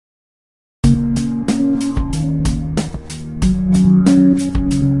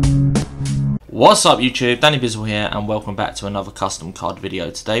What's up YouTube, Danny Bizzle here and welcome back to another custom card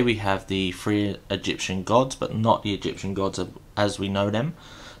video. Today we have the 3 Egyptian gods, but not the Egyptian gods as we know them.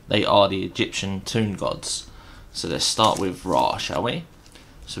 They are the Egyptian Toon gods. So let's start with Ra, shall we?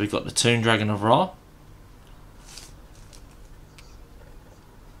 So we've got the Toon Dragon of Ra.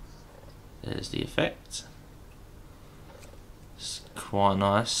 There's the effect. It's quite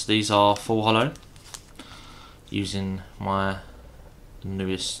nice. These are full holo, using my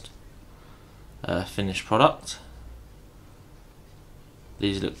newest finished product.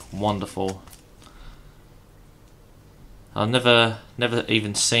 These look wonderful. I've never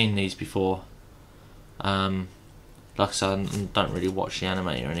even seen these before. Like I said, I don't really watch the anime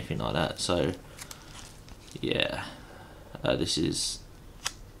or anything like that, so yeah, this is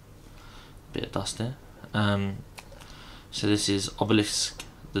a bit of dust there. So this is Obelisk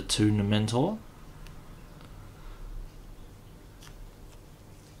the Toon Mentor.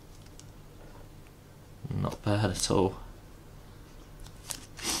 Not bad at all.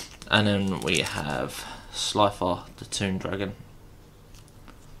 And then we have Slifer the Toon Dragon.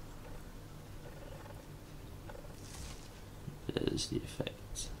 There's the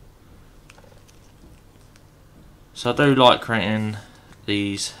effect. So I do like creating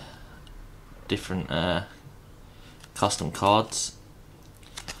these different custom cards.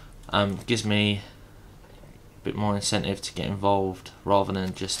 Gives me a bit more incentive to get involved rather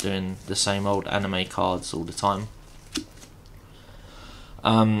than just doing the same old anime cards all the time.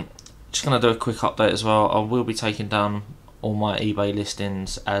 Just gonna do a quick update as well. I will be taking down all my eBay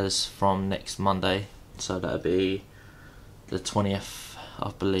listings as from next Monday, so that'll be the 20th, I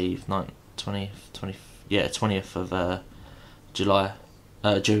believe, 20th of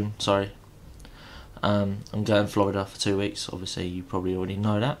June, sorry. I'm going to Florida for 2 weeks. Obviously you probably already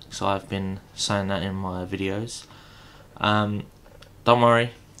know that, so I've been saying that in my videos. Don't worry,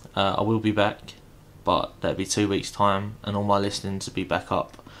 I will be back, but that'll be 2 weeks time and all my listings will be back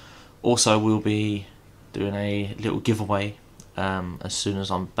up. Also we'll be doing a little giveaway as soon as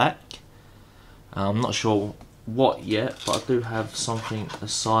I'm back. I'm not sure what yet, but I do have something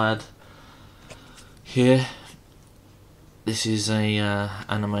aside here. This is a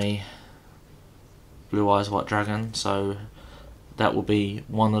anime Blue Eyes White Dragon, so that will be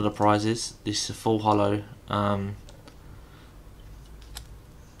one of the prizes. This is a full holo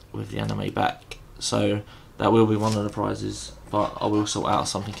with the anime back, so that will be one of the prizes, but I will sort out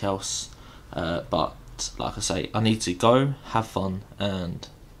something else. But like I say, I need to go, have fun and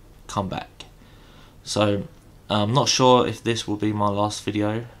come back. So I'm not sure if this will be my last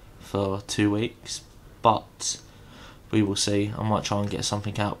video for 2 weeks, but we will see. I might try and get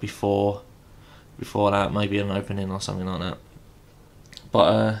something out before that, maybe an opening or something like that.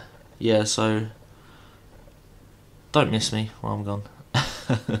 But yeah, so don't miss me while I'm gone.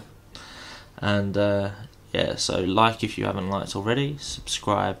 And yeah, so like if you haven't liked already,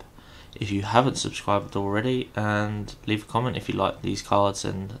 subscribe if you haven't subscribed already, and leave a comment if you like these cards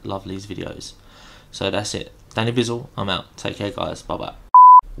and love these videos. So that's it, Danny Bizzle, I'm out. Take care guys, bye bye.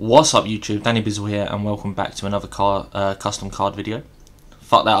 What's up YouTube, Danny Bizzle here and welcome back to another custom card video.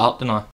 Fucked that up, didn't I?